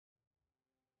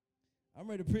I'm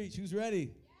ready to preach. Who's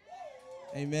ready?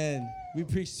 Amen. We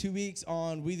preached 2 weeks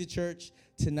on We the Church.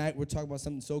 Tonight we're talking about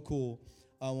something so cool.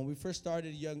 When we first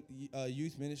started young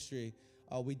youth ministry,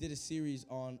 we did a series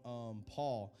on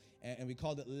Paul, and we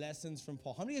called it Lessons from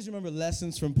Paul. How many of you guys remember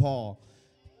Lessons from Paul?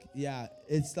 Yeah,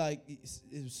 it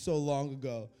was so long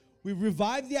ago. We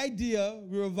revived the idea,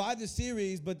 we revived the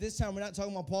series, but this time we're not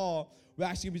talking about Paul. We're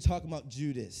actually going to be talking about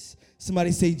Judas.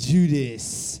 Somebody say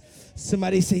Judas.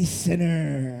 Somebody say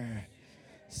sinner.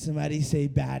 Somebody say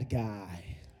bad guy.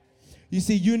 You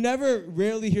see, you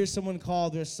rarely hear someone call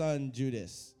their son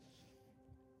Judas.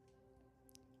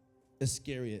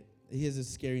 Iscariot. He has a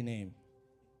scary name.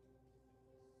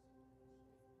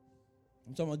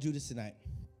 I'm talking about Judas tonight.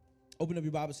 Open up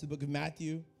your Bibles to the book of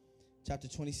Matthew, chapter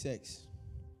 26.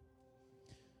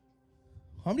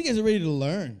 How many of you guys are ready to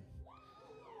learn?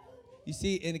 You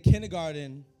see, in a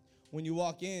kindergarten, when you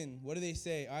walk in, what do they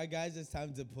say? All right, guys, it's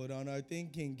time to put on our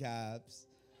thinking caps.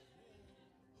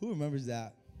 Who remembers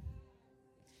that?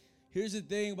 Here's the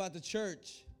thing about the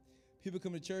church. People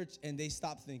come to church and they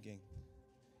stop thinking.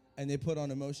 And they put on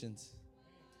emotions.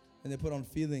 And they put on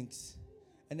feelings.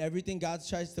 And everything God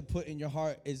tries to put in your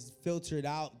heart is filtered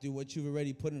out through what you've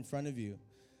already put in front of you.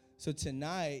 So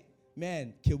tonight,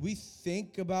 man, can we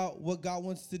think about what God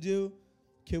wants to do?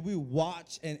 Can we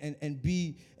watch and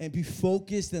be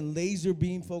focused and laser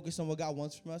beam focused on what God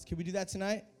wants from us? Can we do that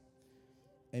tonight?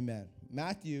 Amen.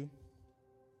 Matthew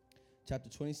chapter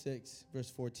 26, verse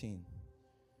 14.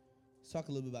 Let's talk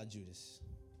a little bit about Judas.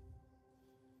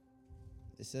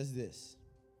 It says this.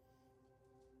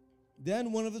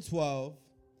 Then one of the 12,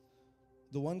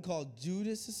 the one called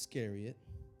Judas Iscariot,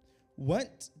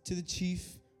 went to the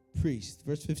chief priest.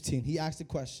 Verse 15, he asked a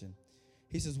question.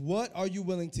 He says, "What are you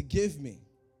willing to give me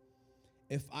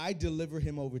if I deliver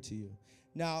him over to you?"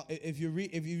 Now, if you've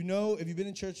been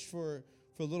in church for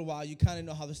a little while, you kind of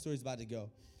know how the story's about to go.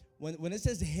 When it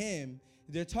says him,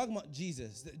 they're talking about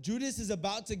Jesus. Judas is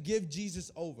about to give Jesus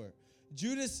over.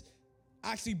 Judas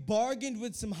actually bargained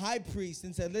with some high priests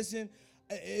and said, "Listen,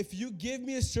 if you give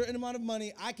me a certain amount of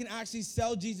money, I can actually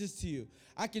sell Jesus to you.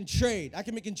 I can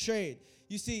make a trade."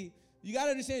 You see, you got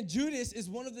to understand, Judas is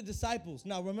one of the disciples.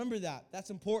 Now, remember that.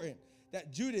 That's important.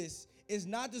 That Judas is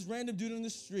not this random dude on the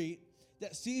street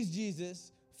that sees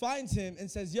Jesus, finds him,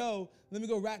 and says, "Yo, let me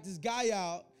go rat this guy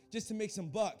out just to make some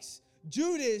bucks."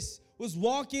 Judas was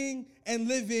walking and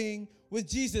living with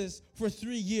Jesus for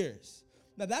 3 years.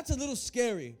 Now, that's a little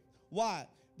scary. Why?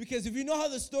 Because if you know how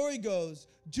the story goes,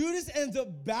 Judas ends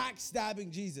up backstabbing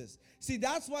Jesus. See,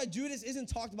 that's why Judas isn't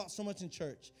talked about so much in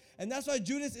church. And that's why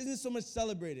Judas isn't so much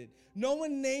celebrated. No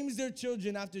one names their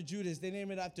children after Judas. They name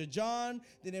it after John.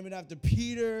 They name it after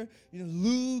Peter,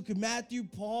 Luke, Matthew,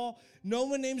 Paul. No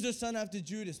one names their son after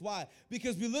Judas. Why?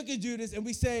 Because we look at Judas and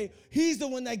we say, he's the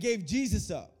one that gave Jesus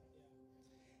up.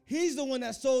 He's the one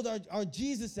that sold our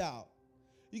Jesus out.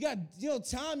 You got,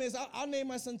 Thomas. I'll name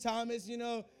my son Thomas,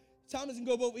 Thomas can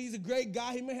go, but he's a great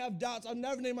guy. He may have doubts. I'll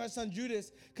never name my son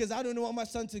Judas because I don't want my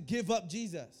son to give up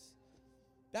Jesus.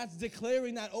 That's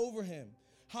declaring that over him.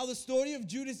 How the story of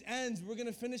Judas ends, we're going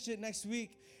to finish it next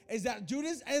week, is that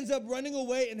Judas ends up running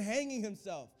away and hanging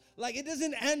himself. Like, it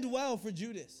doesn't end well for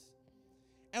Judas.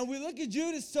 And we look at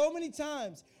Judas so many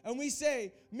times and we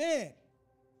say, man,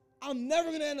 I'm never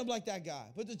going to end up like that guy.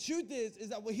 But the truth is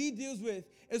that what he deals with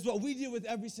is what we deal with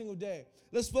every single day.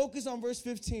 Let's focus on verse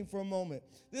 15 for a moment.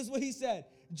 This is what he said.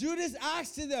 Judas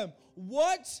asked to them,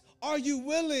 "What are you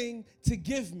willing to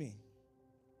give me?"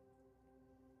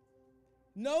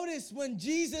 Notice when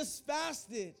Jesus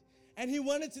fasted and he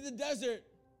went into the desert,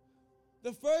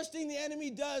 the first thing the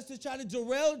enemy does to try to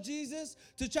derail Jesus,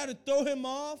 to try to throw him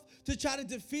off, to try to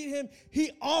defeat him, he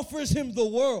offers him the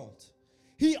world.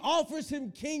 He offers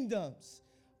him kingdoms.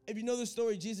 If you know the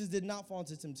story, Jesus did not fall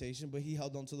into temptation, but he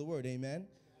held on to the word. Amen?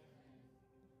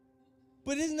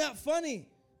 But isn't that funny?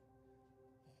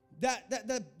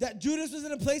 That Judas was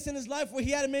in a place in his life where he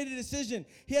had to make a decision.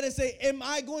 He had to say, am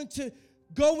I going to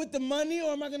go with the money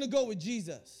or am I going to go with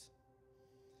Jesus?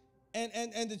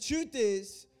 And the truth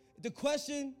is, the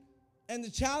question and the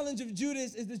challenge of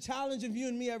Judas is the challenge of you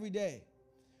and me every day.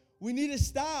 We need to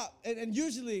stop. And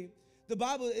usually, the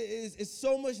Bible is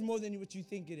so much more than what you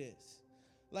think it is.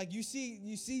 Like you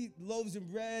see loaves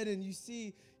and bread, and you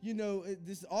see,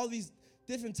 all these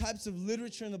different types of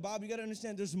literature in the Bible. You got to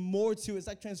understand there's more to it. It's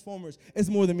like Transformers. It's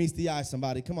more than meets the eye,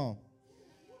 somebody. Come on.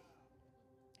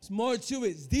 It's more to it.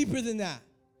 It's deeper than that.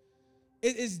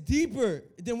 It is deeper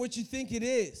than what you think it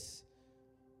is.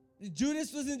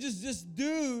 Judas wasn't just this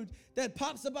dude that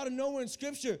pops up out of nowhere in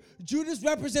Scripture. Judas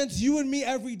represents you and me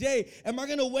every day. Am I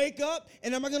going to wake up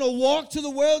and am I going to walk to the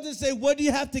world and say, what do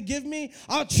you have to give me?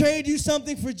 I'll trade you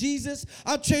something for Jesus.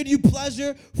 I'll trade you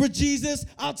pleasure for Jesus.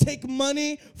 I'll take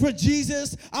money for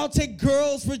Jesus. I'll take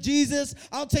girls for Jesus.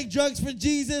 I'll take drugs for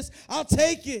Jesus. I'll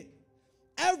take it.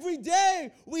 Every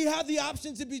day we have the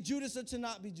option to be Judas or to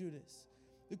not be Judas.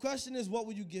 The question is, what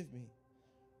will you give me?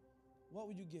 What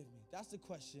would you give me? That's the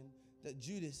question that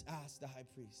Judas asked the high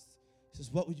priest. He says,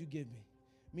 what would you give me?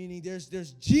 Meaning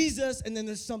there's Jesus and then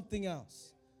there's something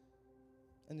else.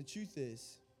 And the truth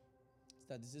is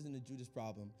that this isn't a Judas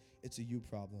problem. It's a you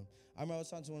problem. I remember I was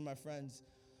talking to one of my friends.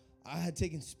 I had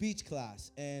taken speech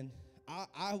class, and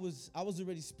I was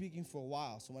already speaking for a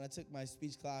while. So when I took my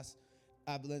speech class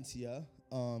at Valencia,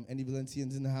 any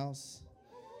Valencians in the house?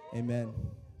 Amen.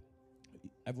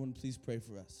 Everyone, please pray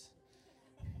for us.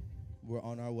 We're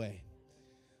on our way.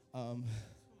 We're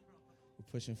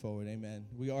pushing forward, amen.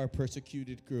 We are a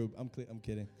persecuted group. I'm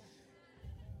kidding.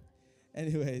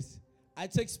 Anyways, I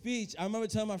took speech. I remember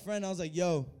telling my friend, I was like,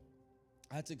 yo,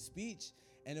 I took speech,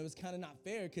 and it was kind of not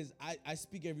fair because I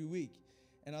speak every week.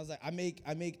 And I was like, I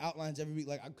make outlines every week.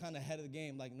 Like, I'm kind of ahead of the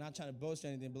game. Like, not trying to boast or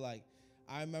anything, but, like,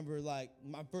 I remember, like,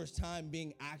 my first time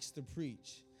being asked to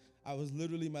preach. I was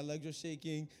literally, my legs were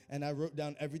shaking, and I wrote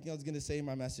down everything I was going to say in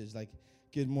my message. Like,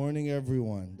 good morning,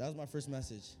 everyone. That was my first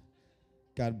message.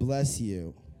 God bless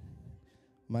you.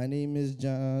 My name is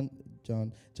John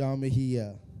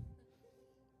Mejia.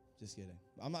 Just kidding.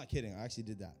 I'm not kidding. I actually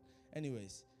did that.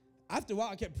 Anyways, after a while,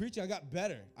 I kept preaching. I got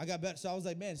better. So I was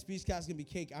like, man, speech class is going to be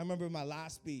cake. I remember my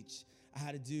last speech, I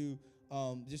had to do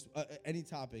just any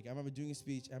topic. I remember doing a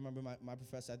speech. I remember my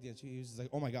professor at the end, he was just like,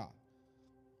 oh, my God.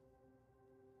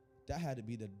 That had to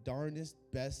be the darndest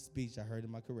best speech I heard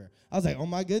in my career. I was like, oh,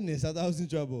 my goodness. I thought I was in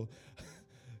trouble.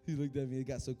 He looked at me. It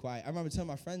got so quiet. I remember telling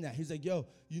my friend that. He was like, yo,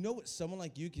 you know what someone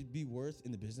like you could be worth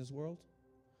in the business world?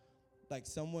 Like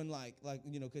someone like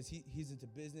you know, because he's into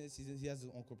business. He has his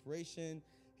own corporation.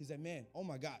 He's like, man, oh,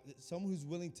 my God. Someone who's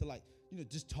willing to, like, you know,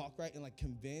 just talk right and, like,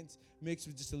 convince, mixed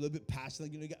with just a little bit passion.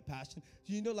 Like, you know, you got passion.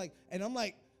 You know, like, and I'm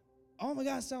like, oh, my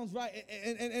God, sounds right.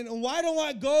 And why don't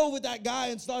I go with that guy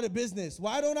and start a business?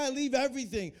 Why don't I leave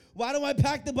everything? Why don't I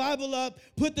pack the Bible up,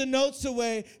 put the notes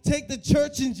away, take the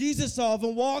church and Jesus off,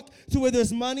 and walk to where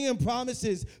there's money and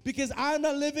promises? Because I'm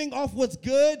not living off what's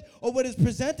good or what is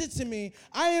presented to me.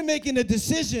 I am making a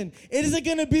decision. Is it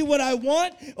going to be what I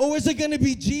want, or is it going to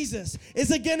be Jesus? Is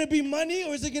it going to be money,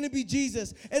 or is it going to be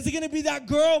Jesus? Is it going to be that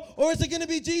girl, or is it going to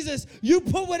be Jesus? You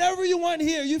put whatever you want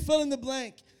here. You fill in the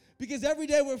blank. Because every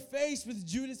day we're faced with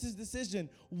Judas's decision.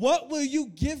 What will you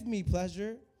give me,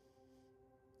 pleasure?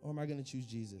 Or am I going to choose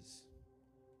Jesus?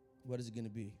 What is it going to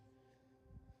be?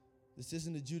 This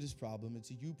isn't a Judas problem.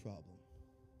 It's a you problem.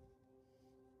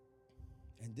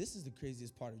 And this is the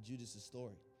craziest part of Judas's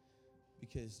story.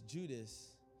 Because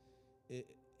Judas, it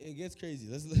gets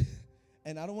crazy.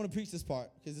 And I don't want to preach this part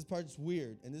because this part is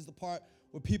weird. And this is the part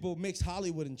where people mix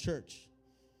Hollywood and church.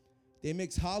 They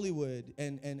mix Hollywood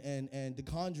and The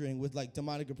Conjuring with, like,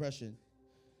 demonic oppression.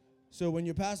 So when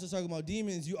your pastor's talking about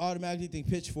demons, you automatically think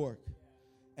Pitchfork.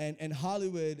 And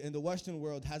Hollywood and the Western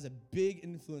world has a big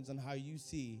influence on how you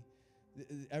see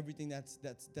everything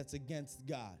that's against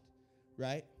God,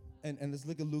 right? And let's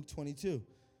look at Luke 22.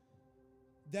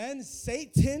 Then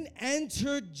Satan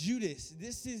entered Judas.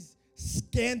 This is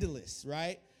scandalous,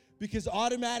 right? Because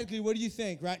automatically, what do you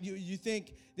think, right? You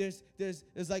think there's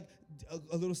like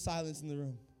a little silence in the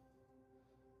room.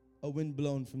 A wind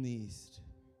blown from the east.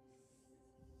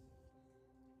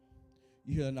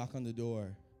 You hear a knock on the door.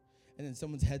 And then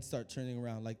someone's head start turning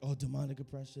around like, oh, demonic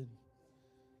oppression.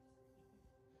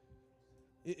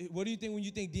 What do you think when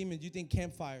you think demons? You think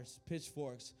campfires,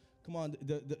 pitchforks. Come on,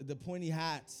 the pointy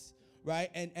hats, right?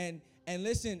 And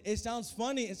listen, it sounds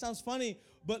funny,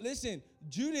 but listen,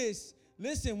 Judas,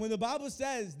 listen, when the Bible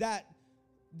says that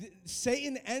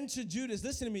Satan entered Judas,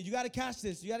 listen to me, you got to catch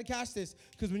this,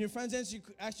 because when your friends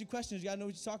ask you questions, you got to know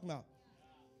what you're talking about.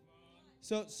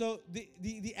 So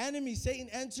the enemy, Satan,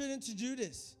 entered into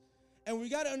Judas. And what we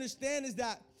got to understand is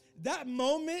that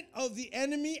moment of the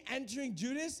enemy entering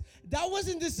Judas, that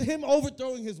wasn't just him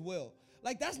overthrowing his will.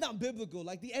 Like, that's not biblical.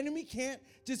 Like, the enemy can't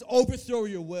just overthrow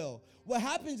your will. What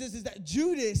happens is that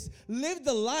Judas lived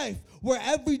a life where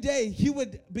every day he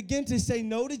would begin to say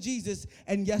no to Jesus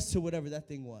and yes to whatever that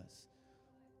thing was.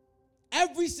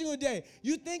 Every single day.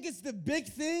 You think it's the big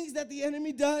things that the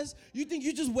enemy does? You think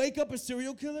you just wake up a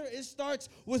serial killer? It starts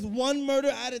with one murder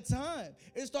at a time.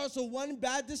 It starts with one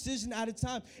bad decision at a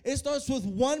time. It starts with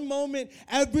one moment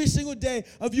every single day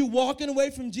of you walking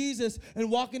away from Jesus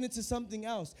and walking into something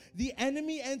else. The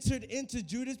enemy entered into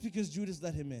Judas because Judas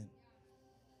let him in.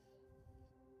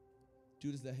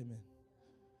 Judas let him in.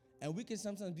 And we can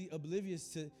sometimes be oblivious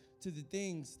to the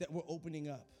things that we're opening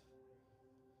up.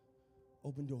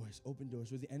 Open doors,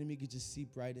 where the enemy could just seep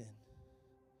right in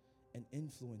and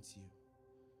influence you.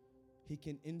 He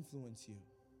can influence you.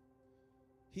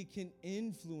 He can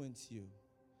influence you.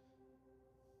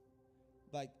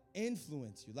 Like,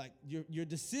 influence you, like your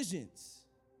decisions.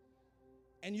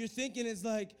 And you're thinking it's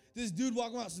like this dude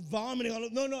walking around vomiting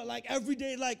on. No, like every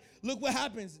day, like, look what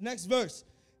happens. Next verse.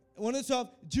 1 of the 12,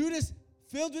 Judas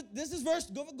filled with, this is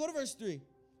verse, go to verse 3.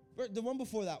 The one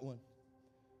before that one.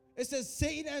 It says,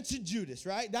 Satan answered Judas,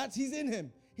 right? He's in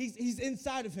him. He's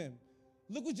inside of him.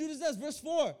 Look what Judas does, verse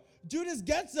 4. Judas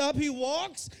gets up, he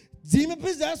walks,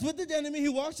 demon-possessed with the enemy. He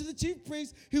walks to the chief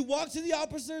priest. He walks to the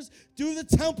officers, through the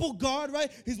temple guard,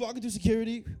 right? He's walking through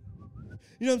security.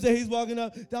 You know what I'm saying? He's walking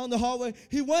up down the hallway.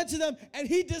 He went to them, and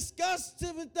he discussed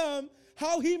with them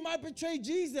how he might betray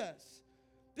Jesus.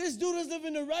 This dude is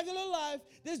living a regular life.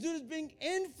 This dude is being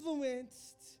influenced.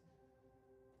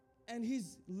 And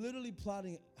he's literally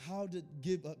plotting how to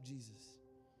give up Jesus.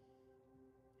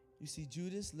 You see,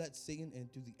 Judas let Satan in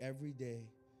through the everyday,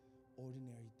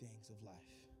 ordinary things of life.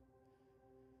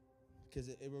 Because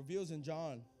it reveals in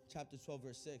John chapter 12,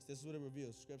 verse 6. This is what it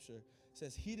reveals. Scripture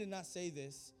says, he did not say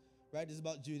this, right? This is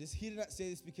about Judas. He did not say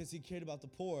this because he cared about the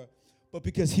poor, but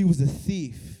because he was a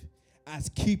thief as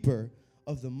keeper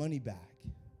of the money bag.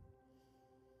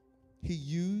 He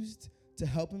used to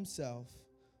help himself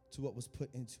to what was put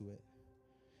into it.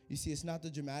 You see, it's not the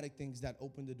dramatic things that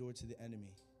open the door to the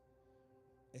enemy.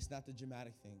 It's not the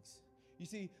dramatic things. You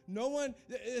see,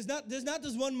 there's not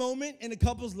this one moment in a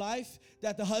couple's life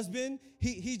that the husband,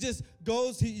 he just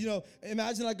goes,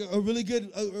 imagine like a really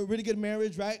good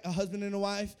marriage, right? A husband and a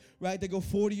wife, right? They go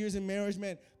 40 years in marriage,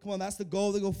 man. Come on, that's the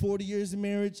goal. They go 40 years in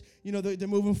marriage. They're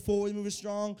moving forward, they're moving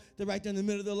strong. They're right there in the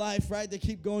middle of their life, right? They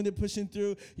keep going, they're pushing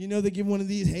through. They give one of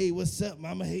these, hey, what's up,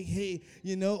 mama? Hey,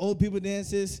 old people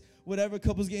dances. Whatever,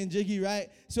 couples getting jiggy,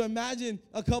 right? So imagine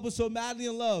a couple so madly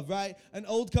in love, right? An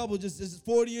old couple just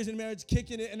 40 years in marriage,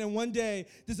 kicking it, and then one day,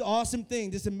 this awesome thing,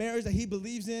 this is a marriage that he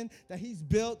believes in, that he's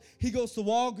built. He goes to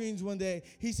Walgreens one day.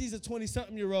 He sees a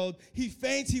 20-something-year-old. He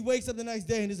faints. He wakes up the next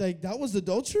day, and he's like, that was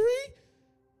adultery?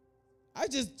 I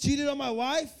just cheated on my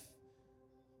wife?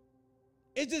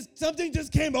 Something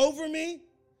just came over me?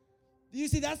 You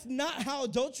see, that's not how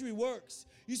adultery works.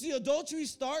 You see, adultery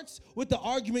starts with the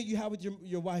argument you had with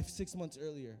your wife 6 months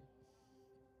earlier.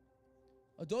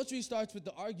 Adultery starts with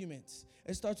the arguments.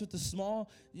 It starts with the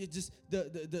small,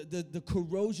 the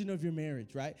corrosion of your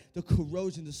marriage, right? The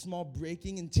corrosion, the small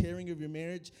breaking and tearing of your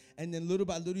marriage. And then little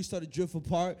by little, you start to drift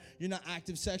apart. You're not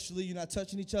active sexually. You're not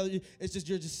touching each other. You're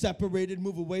just separated.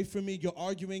 Move away from me. You're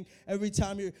arguing. Every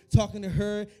time you're talking to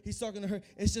her, he's talking to her.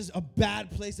 It's just a bad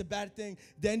place, a bad thing.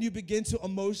 Then you begin to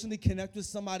emotionally connect with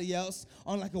somebody else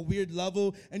on like a weird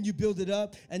level, and you build it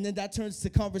up. And then that turns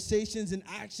to conversations and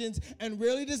actions. And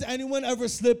rarely does anyone ever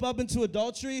slip up into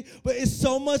adultery, but it's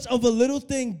so much of a little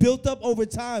thing built up over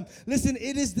time. Listen,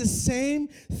 it is the same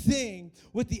thing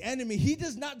with the enemy. He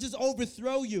does not just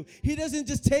overthrow you. He doesn't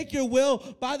just take your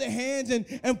will by the hands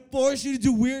and force you to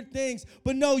do weird things.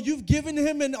 But no, you've given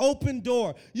him an open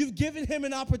door. You've given him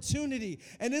an opportunity.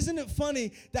 And isn't it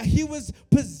funny that he was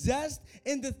possessed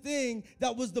in the thing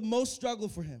that was the most struggle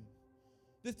for him?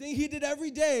 The thing he did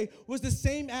every day was the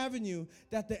same avenue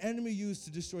that the enemy used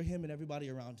to destroy him and everybody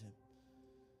around him.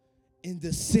 In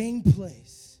the same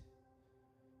place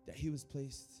that he was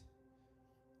placed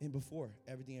in before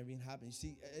everything happened. You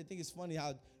see, I think it's funny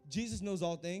how Jesus knows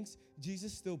all things.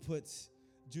 Jesus still puts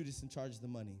Judas in charge of the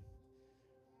money.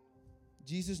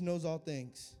 Jesus knows all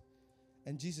things,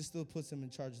 and Jesus still puts him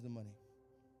in charge of the money.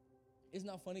 Isn't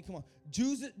that funny? Come on.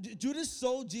 Judas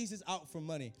sold Jesus out for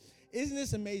money. Isn't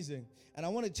this amazing? And I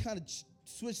want to kind of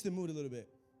switch the mood a little bit.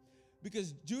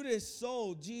 Because Judas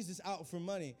sold Jesus out for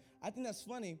money. I think that's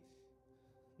funny.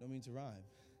 Don't mean to rhyme.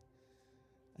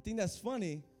 I think that's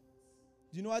funny.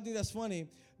 Do you know why I think that's funny?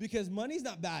 Because money's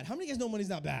not bad. How many of you guys know money's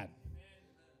not bad?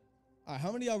 All right,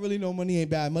 how many of y'all really know money ain't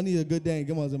bad? Money is a good thing.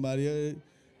 Come on, somebody.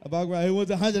 I walk around here,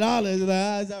 wants $100.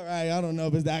 Like, it's all right. I don't know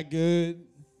if it's that good.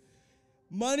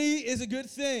 Money is a good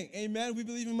thing. Amen. We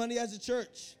believe in money as a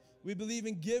church. We believe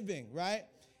in giving, right?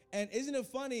 And isn't it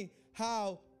funny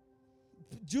how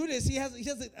Judas, he has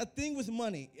a thing with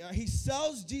money. He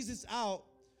sells Jesus out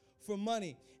for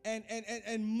money.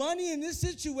 And money in this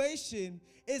situation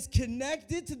is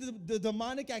connected to the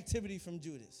demonic activity from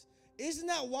Judas. Isn't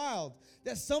that wild?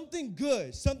 That something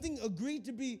good, something agreed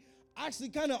to be actually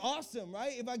kind of awesome,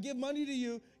 right? If I give money to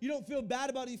you, you don't feel bad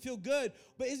about it, you feel good.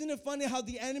 But isn't it funny how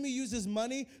the enemy uses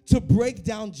money to break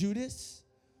down Judas?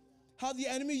 How the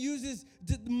enemy uses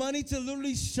money to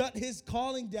literally shut his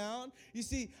calling down. You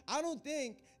see, I don't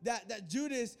think that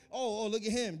Judas, oh, look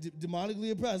at him,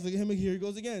 demonically oppressed. Look at him, here he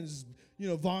goes again, just,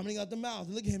 vomiting out the mouth.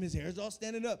 Look at him, his hair's all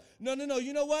standing up. No.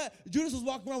 You know what? Judas was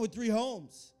walking around with 3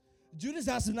 homes. Judas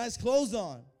had some nice clothes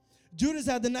on. Judas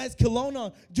had the nice cologne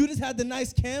on. Judas had the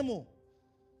nice camel.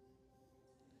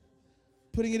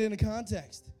 Putting it into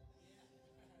context.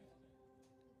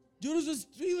 Judas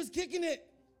was kicking it.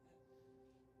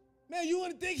 Man, you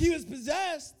wouldn't think he was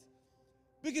possessed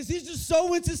because he's just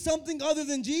so into something other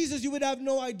than Jesus, you would have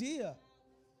no idea.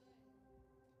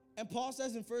 And Paul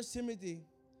says in 1 Timothy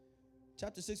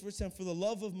chapter 6, verse 10, for the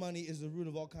love of money is the root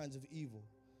of all kinds of evil.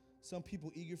 Some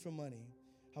people eager for money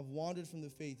have wandered from the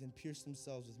faith and pierced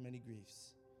themselves with many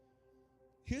griefs.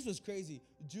 Here's what's crazy.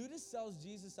 Judas sells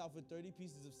Jesus out for 30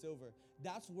 pieces of silver.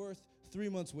 That's worth 3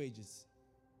 months' wages.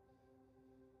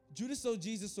 Judas sold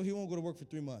Jesus so he won't go to work for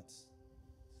 3 months.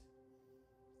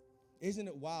 Isn't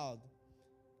it wild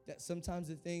that sometimes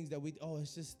the things that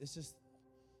it's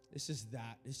just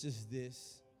that, it's just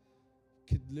this,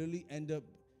 could literally end up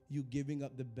you giving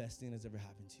up the best thing that's ever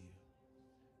happened to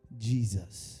you?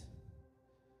 Jesus.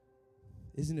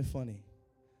 Isn't it funny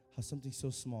how something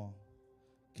so small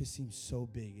could seem so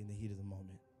big in the heat of the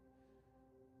moment?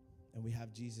 And we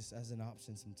have Jesus as an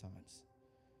option sometimes.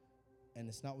 And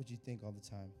it's not what you think all the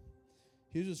time.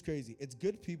 Here's what's crazy. It's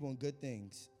good people and good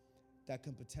things that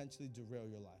can potentially derail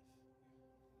your life.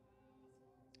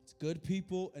 It's good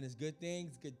people and it's good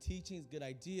things, good teachings, good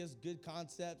ideas, good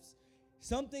concepts.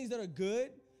 Some things that are good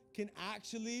can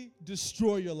actually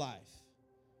destroy your life.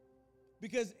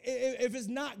 Because if it's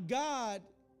not God,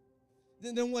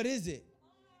 then what is it?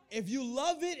 If you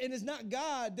love it and it's not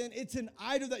God, then it's an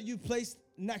idol that you place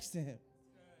next to him.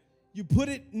 You put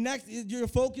it next, your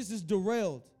focus is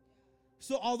derailed.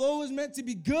 So although it was meant to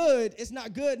be good, it's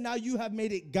not good. Now you have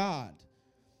made it God.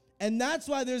 And that's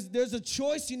why there's a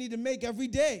choice you need to make every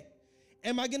day.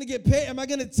 Am I going to get paid? Am I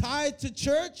going to tithe to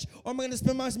church? Or am I going to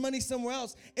spend my money somewhere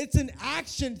else? It's an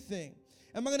action thing.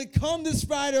 Am I going to come this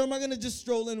Friday or am I going to just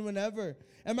stroll in whenever?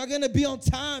 Am I going to be on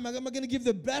time? Am I going to give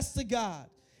the best to God?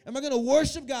 Am I going to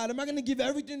worship God? Am I going to give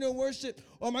everything to worship?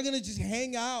 Or am I going to just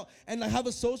hang out and have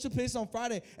a social place on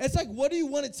Friday? It's like, what do you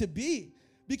want it to be?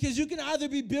 Because you can either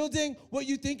be building what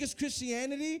you think is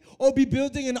Christianity or be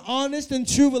building an honest and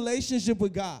true relationship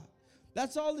with God.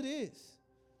 That's all it is.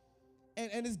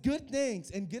 And it's good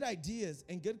things and good ideas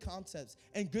and good concepts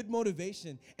and good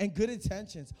motivation and good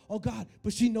intentions. Oh, God,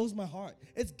 but she knows my heart.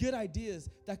 It's good ideas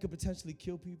that could potentially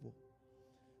kill people.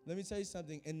 Let me tell you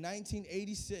something. In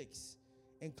 1986,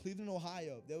 in Cleveland,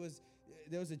 Ohio, there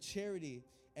was a charity,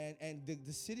 and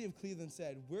the city of Cleveland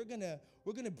said, we're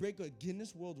gonna break a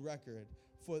Guinness World Record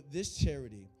for this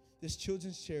charity, this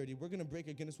children's charity. We're gonna break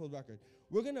a Guinness World Record.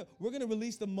 We're gonna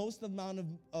release the most amount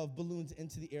of balloons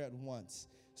into the air at once.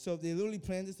 So they literally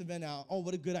planned this event out. Oh,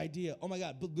 what a good idea. Oh my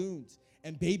God, balloons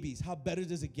and babies. How better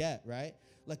does it get, right?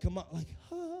 Like, come on,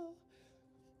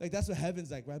 like that's what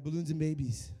heaven's like, right? Balloons and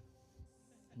babies.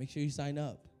 Make sure you sign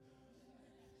up.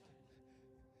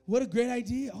 What a great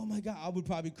idea. Oh my God, I would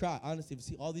probably cry. Honestly, if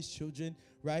you see all these children,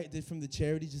 right, they're from the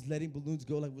charity, just letting balloons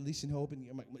go, like releasing hope. And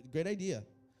I'm like, great idea,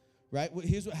 right? Well,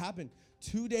 here's what happened.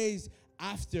 2 days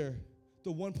after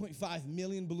the 1.5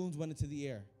 million balloons went into the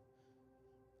air,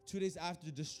 2 days after,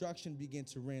 destruction began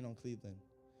to rain on Cleveland.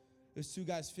 There's 2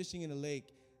 guys fishing in a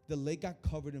lake. The lake got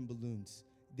covered in balloons.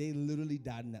 They literally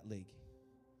died in that lake.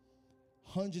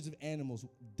 Hundreds of animals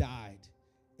died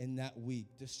in that week.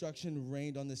 Destruction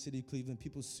rained on the city of Cleveland.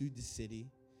 People sued the city.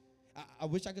 I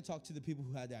wish I could talk to the people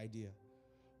who had the idea.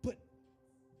 But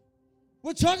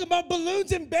we're talking about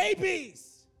balloons and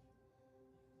babies.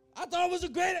 I thought it was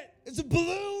it's a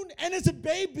balloon and it's a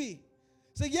baby.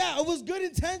 So yeah, it was good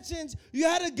intentions. You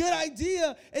had a good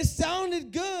idea. It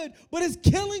sounded good, but it's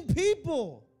killing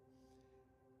people.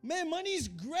 Man, money is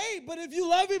great, but if you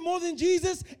love it more than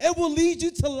Jesus, it will lead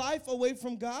you to life away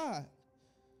from God.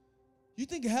 You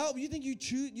think hell, you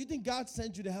think God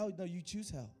sent you to hell? No, you choose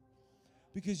hell.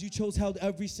 Because you chose hell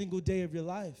every single day of your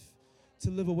life to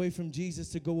live away from Jesus,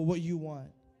 to go with what you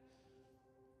want.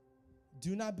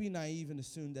 Do not be naive and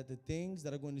assume that the things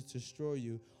that are going to destroy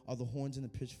you are the horns and the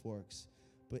pitchforks,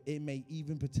 but it may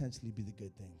even potentially be the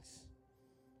good things.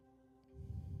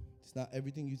 It's not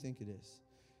everything you think it is.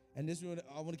 And this,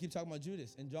 I want to keep talking about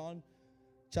Judas. In John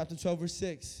chapter 12, verse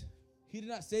 6, He did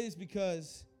not say this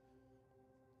because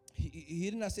he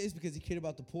did not say this because he cared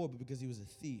about the poor, but because he was a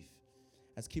thief,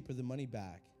 as keeper of the money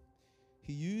bag.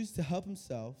 He used to help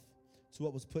himself to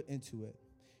what was put into it.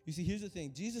 You see, here's the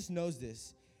thing. Jesus knows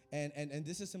this, and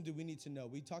this is something we need to know.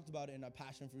 We talked about it in our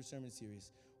Passion Fruit sermon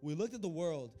series. We looked at the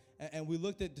world, and we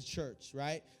looked at the church,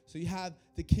 right? So you have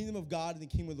the kingdom of God and the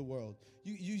kingdom of the world.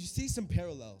 You see some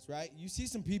parallels, right? You see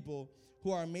some people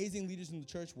who are amazing leaders in the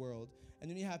church world, and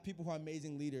then you have people who are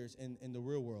amazing leaders in the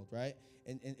real world, right?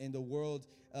 In the world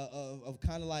of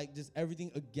kind of like just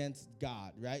everything against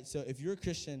God, right? So if you're a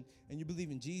Christian and you believe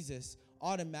in Jesus,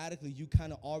 automatically you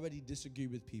kind of already disagree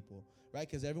with people, right?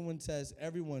 Because everyone says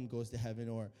everyone goes to heaven,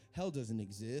 or hell doesn't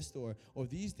exist, or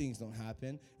these things don't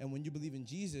happen. And when you believe in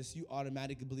Jesus, you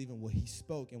automatically believe in what he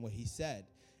spoke and what he said.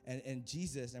 And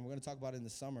Jesus, and we're going to talk about it in the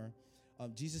summer,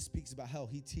 Jesus speaks about hell.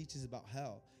 He teaches about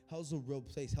hell. Hell's a real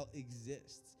place. Hell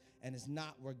exists. And it's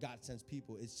not where God sends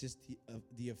people. It's just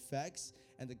the effects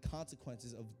and the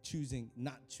consequences of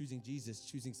not choosing Jesus,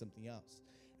 choosing something else.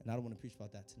 And I don't want to preach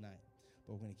about that tonight,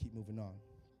 but we're going to keep moving on.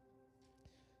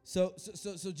 So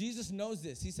Jesus knows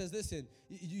this. He says, listen,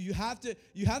 you have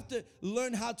to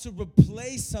learn how to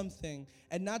replace something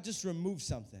and not just remove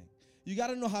something. You got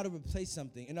to know how to replace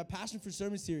something. In our Passion for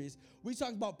Sermon series, we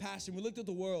talked about passion. We looked at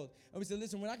the world, and we said,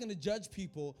 listen, we're not going to judge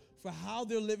people for how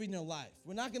they're living their life.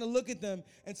 We're not going to look at them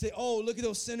and say, oh, look at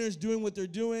those sinners doing what they're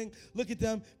doing. Look at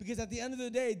them. Because at the end of the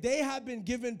day, they have been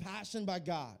given passion by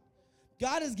God.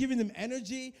 God has given them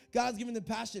energy. God has given them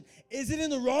passion. Is it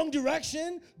in the wrong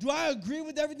direction? Do I agree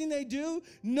with everything they do?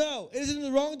 No. Is it in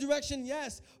the wrong direction?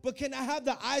 Yes. But can I have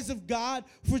the eyes of God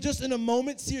for just in a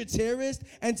moment see a terrorist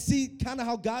and see kind of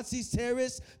how God sees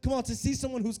terrorists? Come on, to see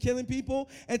someone who's killing people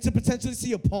and to potentially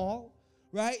see a Paul,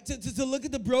 right? To look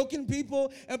at the broken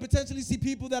people and potentially see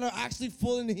people that are actually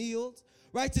full and healed.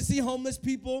 Right, to see homeless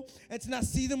people and to not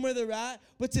see them where they're at,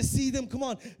 but to see them, come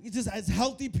on, just as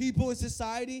healthy people in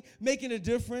society, making a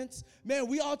difference. Man,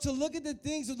 we ought to look at the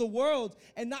things of the world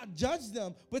and not judge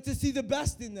them, but to see the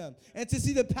best in them and to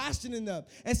see the passion in them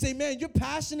and say, man, you're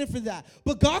passionate for that,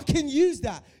 but God can use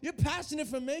that. You're passionate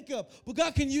for makeup, but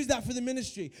God can use that for the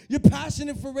ministry. You're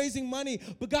passionate for raising money,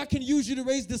 but God can use you to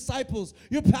raise disciples.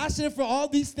 You're passionate for all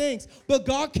these things, but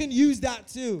God can use that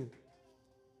too.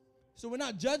 So we're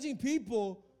not judging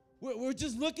people. We're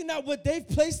just looking at what they've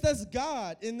placed as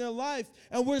God in their life.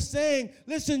 And we're saying,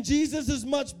 listen, Jesus is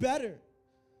much better.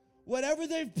 Whatever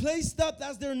they've placed up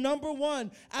as their number one.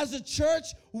 As a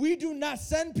church, we do not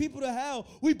send people to hell.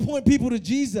 We point people to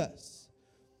Jesus.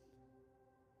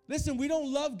 Listen, we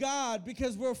don't love God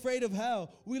because we're afraid of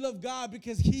hell. We love God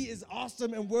because he is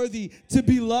awesome and worthy to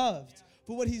be loved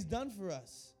for what he's done for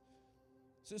us.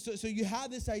 So you have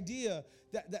this idea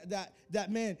that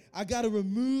man, I got to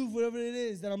remove whatever it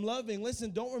is that I'm loving.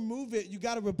 Listen, don't remove it. You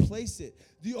got to replace it.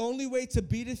 The only way to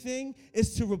beat a thing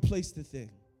is to replace the thing.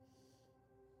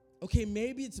 Okay,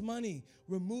 maybe it's money.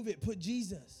 Remove it. Put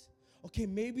Jesus. Okay,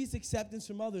 maybe it's acceptance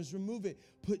from others. Remove it.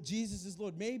 Put Jesus as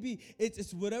Lord. Maybe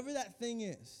it's whatever that thing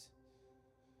is.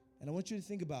 And I want you to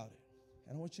think about it.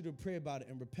 And I want you to pray about it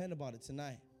and repent about it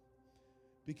tonight.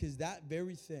 Because that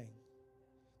very thing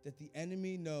that the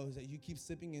enemy knows that you keep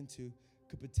slipping into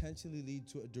could potentially lead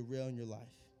to a derail in your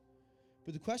life.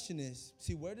 But the question is,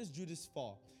 see, where does Judas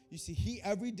fall? You see,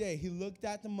 every day he looked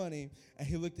at the money and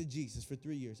he looked at Jesus for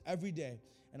 3 years. Every day,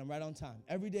 and I'm right on time.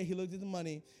 Every day he looked at the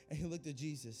money and he looked at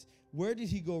Jesus. Where did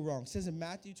he go wrong? It says in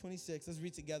Matthew 26, let's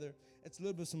read together. It's a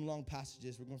little bit of some long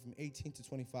passages. We're going from 18 to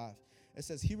 25. It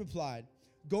says, he replied,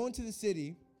 go into the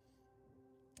city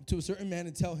to a certain man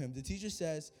and tell him, the teacher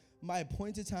says, my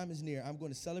appointed time is near. I'm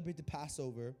going to celebrate the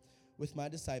Passover with my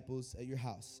disciples at your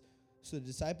house. So the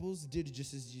disciples did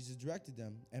just as Jesus directed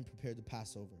them and prepared the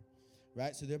Passover,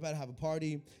 right? So they're about to have a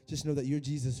party. Just know that your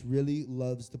Jesus really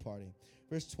loves the party.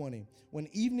 Verse 20, when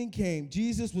evening came,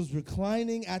 Jesus was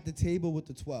reclining at the table with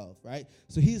the 12, right?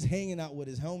 So he's hanging out with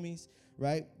his homies,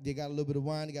 right? They got a little bit of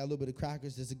wine. They got a little bit of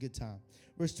crackers. It's a good time.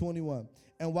 Verse 21,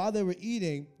 and while they were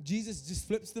eating, Jesus just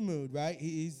flips the mood, right?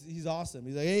 He's awesome.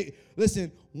 He's like, hey,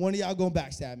 listen, one of y'all gonna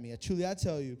backstab me. I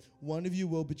tell you, one of you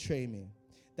will betray me.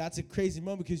 That's a crazy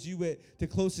moment because you were the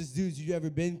closest dudes you've ever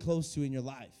been close to in your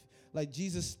life. Like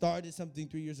Jesus started something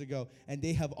 3 years ago, and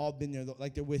they have all been there,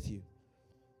 like they're with you.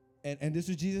 And this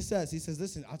is what Jesus says. He says,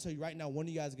 listen, I'll tell you right now, one of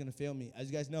you guys is going to fail me.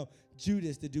 As you guys know,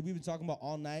 Judas, the dude we've been talking about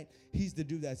all night, he's the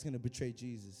dude that's going to betray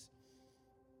Jesus.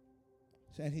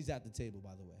 And he's at the table,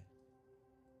 by the way.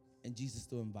 And Jesus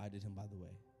still invited him, by the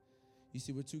way. You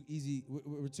see, we're too easy.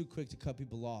 We're too quick to cut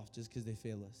people off just because they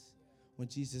fail us. When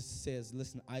Jesus says,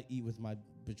 listen, I eat with my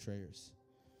betrayers.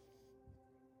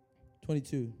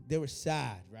 22, they were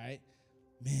sad, right?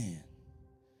 Man,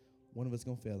 one of us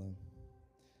going to fail him.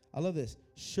 I love this.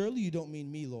 Surely you don't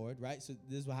mean me, Lord, right? So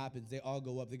this is what happens. They all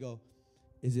go up. They go,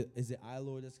 is it I,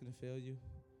 Lord, that's going to fail you?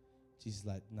 Jesus is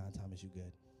like, nah, Thomas, you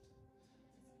good.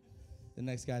 The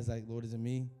next guy's like, Lord, is it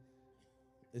me?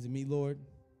 Is it me, Lord?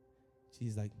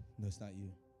 Jesus is like, no, it's not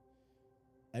you.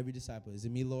 Every disciple, is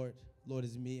it me, Lord? Lord,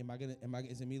 is it me?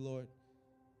 Is it me, Lord?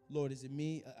 Lord, is it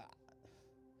me?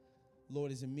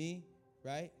 Lord, is it me?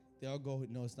 Right? They all go,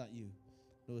 no, it's not you.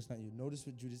 No, it's not you. Notice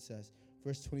what Judas says.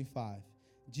 Verse 25.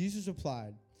 Jesus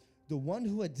replied, the one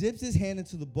who had dipped his hand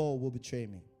into the bowl will betray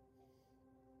me.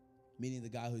 Meaning the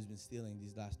guy who's been stealing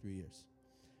these last 3 years.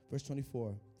 Verse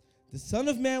 24. The Son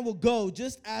of Man will go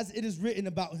just as it is written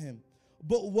about him.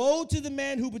 But woe to the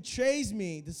man who betrays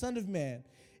me, the Son of Man.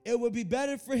 It would be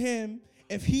better for him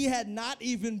if he had not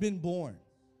even been born.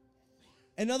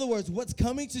 In other words, what's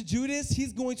coming to Judas,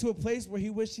 he's going to a place where he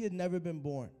wished he had never been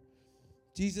born.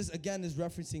 Jesus, again, is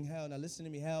referencing hell. Now, listen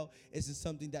to me. Hell isn't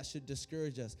something that should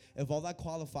discourage us. If all that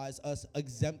qualifies us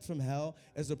exempt from hell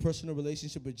as a personal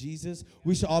relationship with Jesus,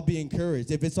 we should all be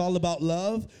encouraged. If it's all about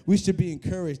love, we should be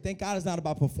encouraged. Thank God it's not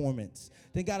about performance.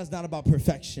 Thank God it's not about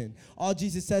perfection. All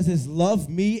Jesus says is, love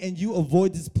me and you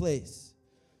avoid this place.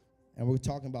 And we're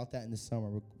talking about that in the summer.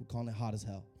 We're calling it hot as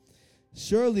hell.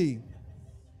 Surely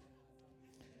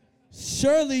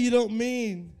you don't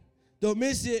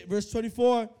miss it. Verse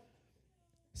 24.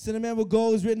 Son of Man will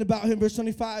go, is written about him. Verse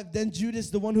 25, then Judas,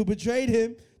 the one who betrayed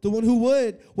him, the one who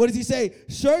would, what does he say?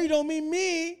 Sure, you don't mean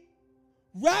me,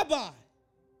 Rabbi.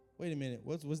 Wait a minute,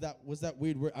 what's that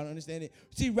weird word? I don't understand it.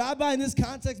 See, Rabbi in this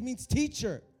context means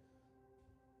teacher.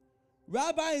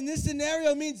 Rabbi in this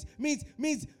scenario means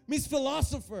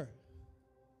philosopher,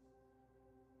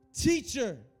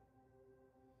 teacher.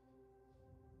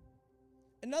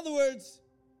 In other words,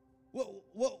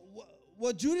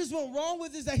 what Judas went wrong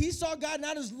with is that he saw God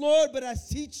not as Lord, but as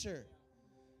teacher.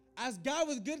 As God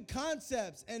with good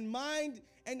concepts and mind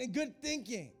and good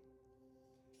thinking.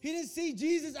 He didn't see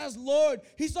Jesus as Lord.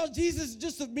 He saw Jesus as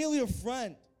just merely a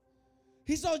friend.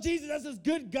 He saw Jesus as this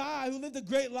good guy who lived a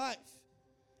great life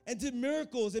and did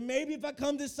miracles. And maybe if I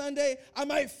come this Sunday, I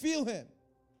might feel him.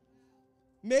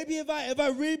 Maybe if I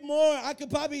read more, I could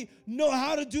probably know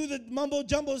how to do the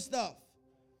mumbo-jumbo stuff.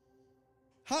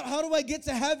 How do I get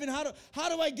to heaven? How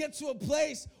do I get to a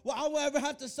place where I won't ever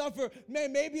have to suffer?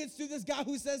 Man, maybe it's through this guy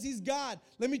who says he's God.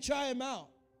 Let me try him out.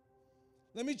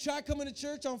 Let me try coming to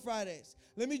church on Fridays.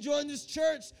 Let me join this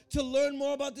church to learn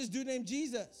more about this dude named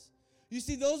Jesus. You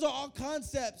see, those are all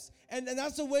concepts, and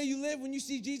that's the way you live when you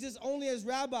see Jesus only as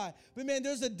Rabbi. But man,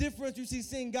 there's a difference between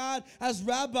seeing God as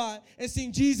Rabbi and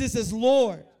seeing Jesus as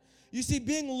Lord. You see,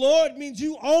 being Lord means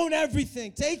you own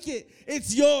everything. Take it.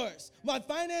 It's yours. My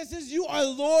finances, you are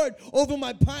Lord over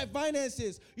my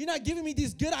finances. You're not giving me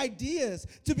these good ideas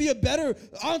to be a better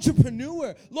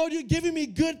entrepreneur. Lord, you're giving me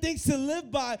good things to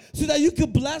live by so that you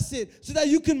can bless it, so that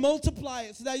you can multiply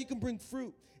it, so that you can bring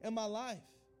fruit in my life.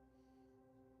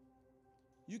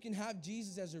 You can have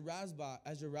Jesus as your rabbi.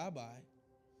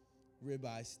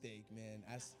 Ribeye steak, man.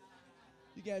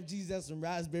 You can have Jesus as some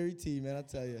raspberry tea, man, I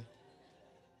tell you.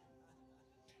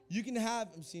 You can have,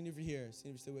 I'm seeing if you're here,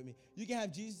 seeing if you're still with me. You can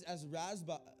have Jesus as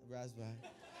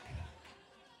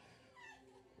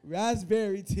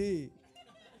raspberry tea.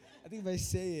 I think if I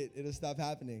say it, it'll stop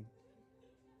happening.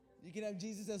 You can have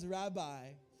Jesus as a rabbi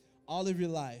all of your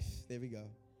life. There we go.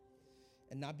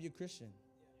 And not be a Christian.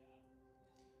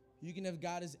 You can have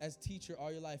God as teacher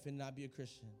all your life and not be a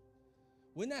Christian.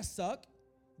 Wouldn't that suck?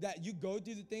 That you go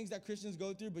through the things that Christians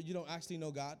go through, but you don't actually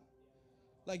know God?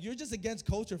 Like, you're just against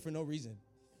culture for no reason.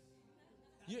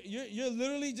 You're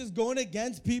literally just going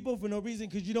against people for no reason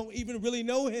because you don't even really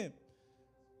know him.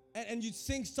 And you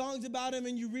sing songs about him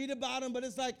and you read about him, but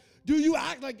it's like, do you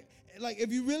act like if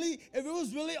it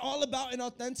was really all about an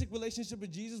authentic relationship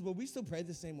with Jesus, would we still pray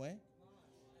the same way?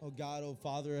 Oh God, oh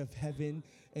Father of heaven,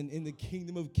 and in the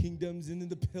kingdom of kingdoms and in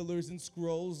the pillars and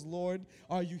scrolls, Lord,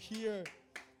 are you here?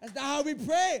 That's not how we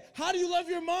pray. How do you love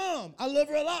your mom? I love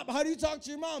her a lot, but how do you talk to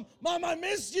your mom? Mom, I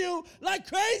miss you like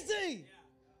crazy.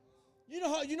 You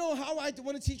know how I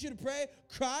want to teach you to pray?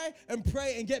 Cry and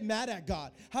pray and get mad at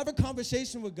God. Have a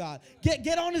conversation with God.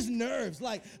 Get on his nerves.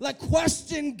 Like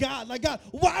question God. Like, God,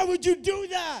 why would you do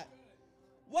that?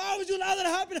 Why would you allow that to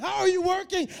happen? How are you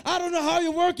working? I don't know how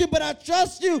you're working, but I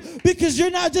trust you because you're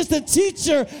not just a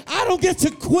teacher. I don't get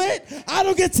to quit. I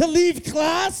don't get to leave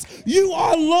class. You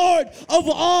are Lord of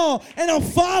all, and I'm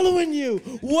following you.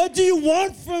 What do you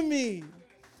want from me?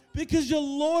 Because you're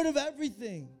Lord of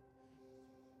everything.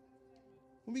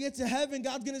 When we get to heaven,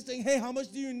 God's going to say, hey, how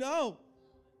much do you know?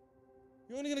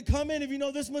 You're only going to come in if you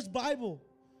know this much Bible.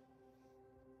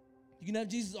 You can have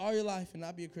Jesus all your life and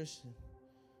not be a Christian.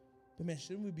 But man,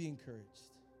 shouldn't we be encouraged?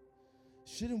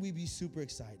 Shouldn't we be super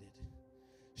excited?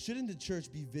 Shouldn't the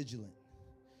church be vigilant?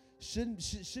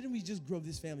 Shouldn't we just grow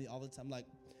this family all the time? Like,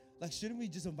 shouldn't we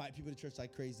just invite people to church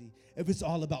like crazy if it's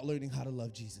all about learning how to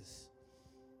love Jesus?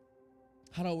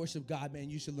 How to worship God,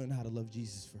 man, you should learn how to love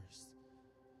Jesus first.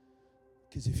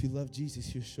 Because if you love Jesus,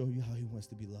 he'll show you how he wants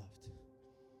to be loved.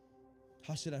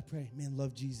 How should I pray? Man,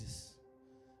 love Jesus.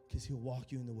 Because he'll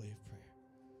walk you in the way of prayer.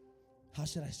 How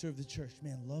should I serve the church?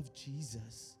 Man, love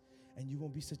Jesus. And you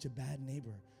won't be such a bad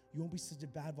neighbor. You won't be such a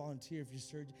bad volunteer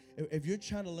if you're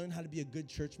trying to learn how to be a good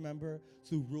church member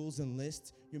through rules and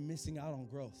lists, you're missing out on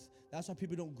growth. That's why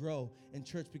people don't grow in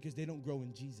church, because they don't grow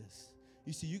in Jesus.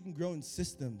 You see, you can grow in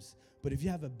systems, but if you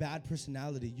have a bad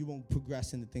personality, you won't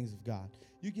progress in the things of God.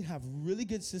 You can have really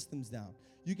good systems down.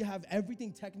 You can have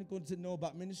everything technical to know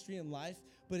about ministry and life,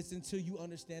 but it's until you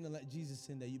understand and let Jesus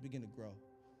in that you begin to grow.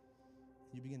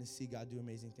 You begin to see God do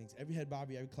amazing things. Every head bow,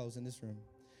 every close in this room.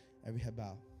 Every head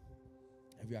bow,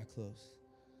 every eye closed.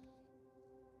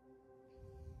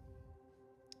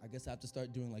 I guess I have to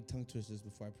start doing like tongue twisters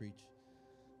before I preach.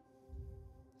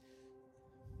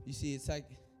 You see,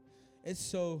 it's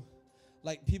so,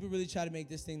 like, people really try to make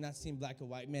this thing not seem black and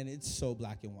white. Man, it's so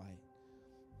black and white.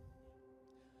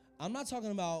 I'm not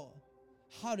talking about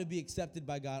how to be accepted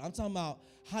by God. I'm talking about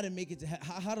how to make it to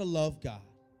how to love God.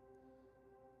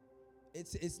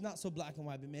 It's not so black and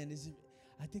white, but man,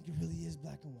 I think it really is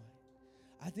black and white.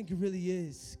 I think it really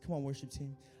is. Come on, worship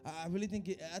team. I really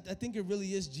think I think it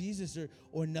really is Jesus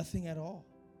or nothing at all.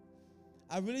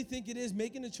 I really think it is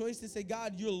making a choice to say,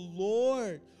 God, you're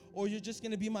Lord, or you're just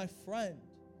going to be my friend.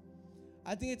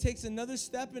 I think it takes another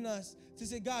step in us to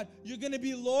say, God, you're going to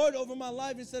be Lord over my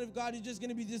life, instead of, God, you're just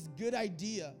going to be this good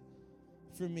idea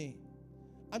for me.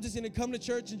 I'm just going to come to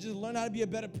church and just learn how to be a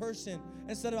better person,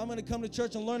 instead of I'm going to come to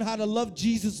church and learn how to love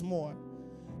Jesus more.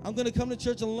 I'm going to come to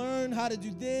church and learn how to do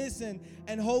this, and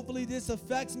hopefully this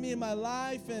affects me in my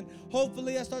life, and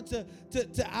hopefully I start to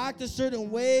act a certain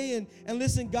way. And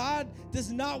listen, God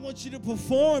does not want you to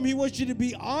perform. He wants you to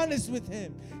be honest with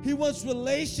him. He wants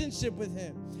relationship with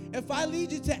him. If I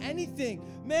lead you to anything,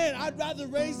 man, I'd rather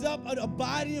raise up a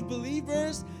body of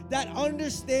believers that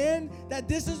understand that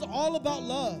this is all about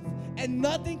love, and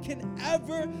nothing can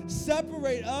ever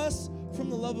separate us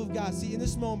from the love of God. See, in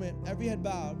this moment, every head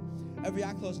bowed, every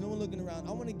eye closed, no one looking around,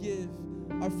 I want to give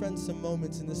our friends some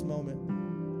moments in this moment.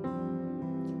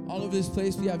 All over this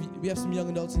place, we have some young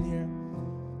adults in here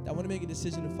that want to make a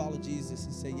decision to follow Jesus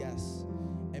and say yes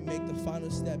and make the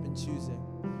final step in choosing.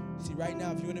 See, right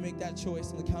now, if you want to make that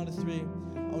choice on the count of 3,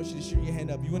 I want you to shoot your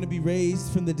hand up. You want to be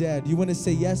raised from the dead. You want to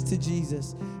say yes to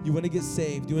Jesus. You want to get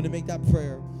saved. You want to make that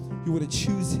prayer. You want to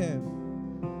choose him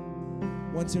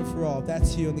once and for all. If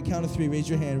that's you, on the count of 3, raise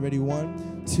your hand. Ready?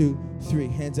 1, 2, 3.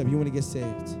 Hands up. You want to get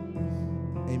saved.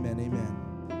 Amen.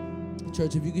 Amen.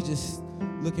 Church, if you could just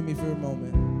look at me for a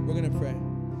moment. We're going to pray.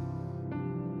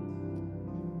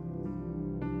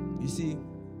 You see,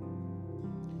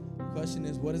 the question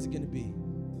is, what is it going to be?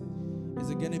 Is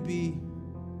it going to be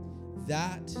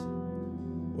that,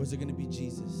 or is it going to be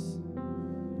Jesus?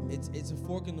 It's a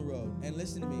fork in the road. And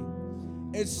listen to me.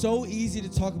 It's so easy to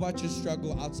talk about your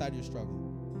struggle outside your struggle.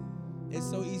 It's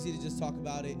so easy to just talk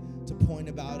about it, to point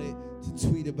about it, to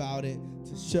tweet about it,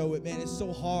 to show it. Man, it's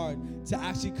so hard to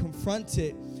actually confront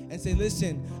it and say,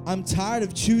 listen, I'm tired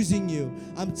of choosing you.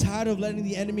 I'm tired of letting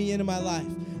the enemy into my life.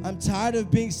 I'm tired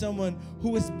of being someone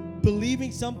who is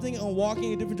believing something and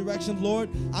walking a different direction. Lord,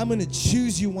 I'm going to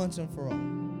choose you once and for all.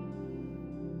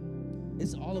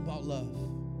 It's all about love.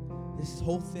 This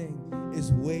whole thing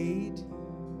is weighed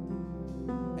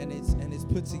and it's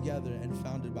put together and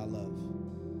founded by love.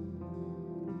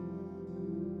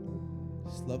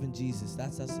 Just loving Jesus.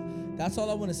 That's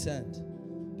all I want to send.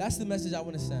 That's the message I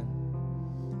want to send.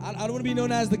 I don't want to be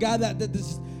known as the guy that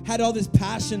just had all this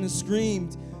passion and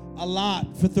screamed a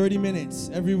lot for 30 minutes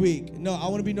every week. No, I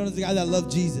want to be known as the guy that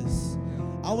loved Jesus.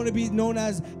 I want to be known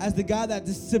as the guy that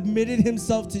just submitted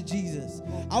himself to Jesus.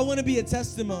 I want to be a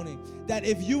testimony that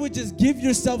if you would just give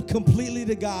yourself completely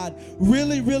to God,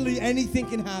 really, really anything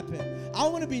can happen. I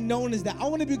want to be known as that. I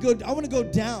want to go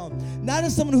down, not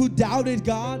as someone who doubted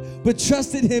God, but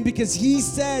trusted him because he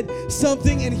said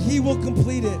something and he will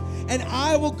complete it. And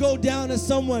I will go down as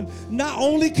someone not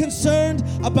only concerned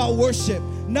about worship,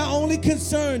 not only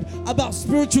concerned about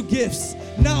spiritual gifts,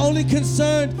 not only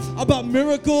concerned about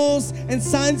miracles and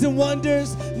signs and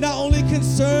wonders, not only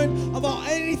concerned about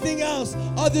anything else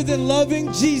other than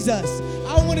loving Jesus.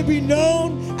 I want to be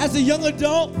known as a young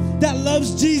adult that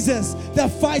loves Jesus,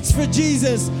 that fights for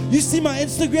Jesus. You see my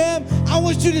Instagram? I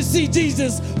want you to see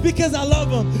Jesus because I love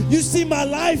him. You see my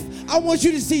life? I want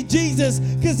you to see Jesus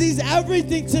because he's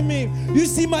everything to me. You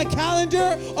see my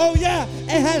calendar? Oh yeah,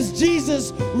 it has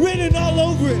Jesus written all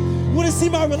over it. Want to see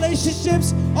my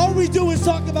relationships? All we do is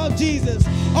talk about Jesus.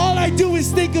 All I do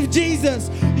is think of Jesus.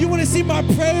 You want to see my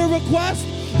prayer request?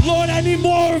 Lord, I need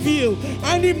more of you.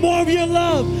 I need more of your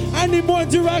love. I need more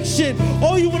direction.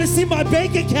 Oh, you want to see my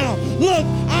bank account? Look,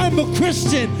 I'm a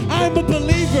Christian. I'm a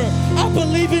believer. I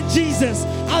believe in Jesus.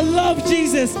 I love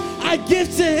Jesus. I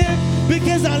give to him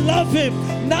because I love him.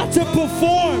 Not to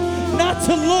perform, not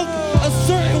to look a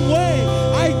certain way.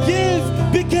 I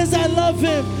give because I love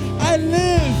him. I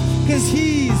live because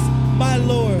he's my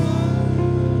Lord.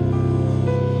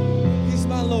 He's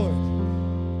my Lord.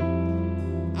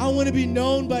 I want to be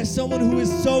known by someone who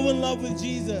is so in love with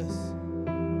Jesus.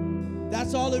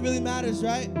 That's all that really matters,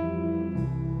 right?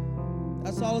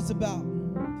 That's all it's about.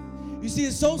 You see,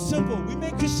 it's so simple. We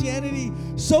make Christianity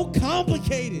so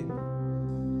complicated.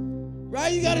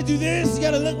 Right? You got to do this. You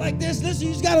got to look like this. Listen,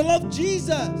 you just got to love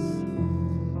Jesus.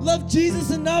 Love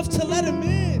Jesus enough to let him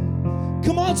in.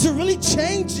 Come on, to really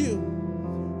change you.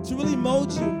 To really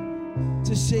mold you.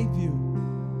 To shape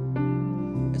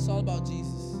you. It's all about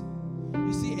Jesus.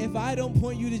 You see, if I don't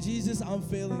point you to Jesus, I'm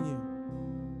failing you.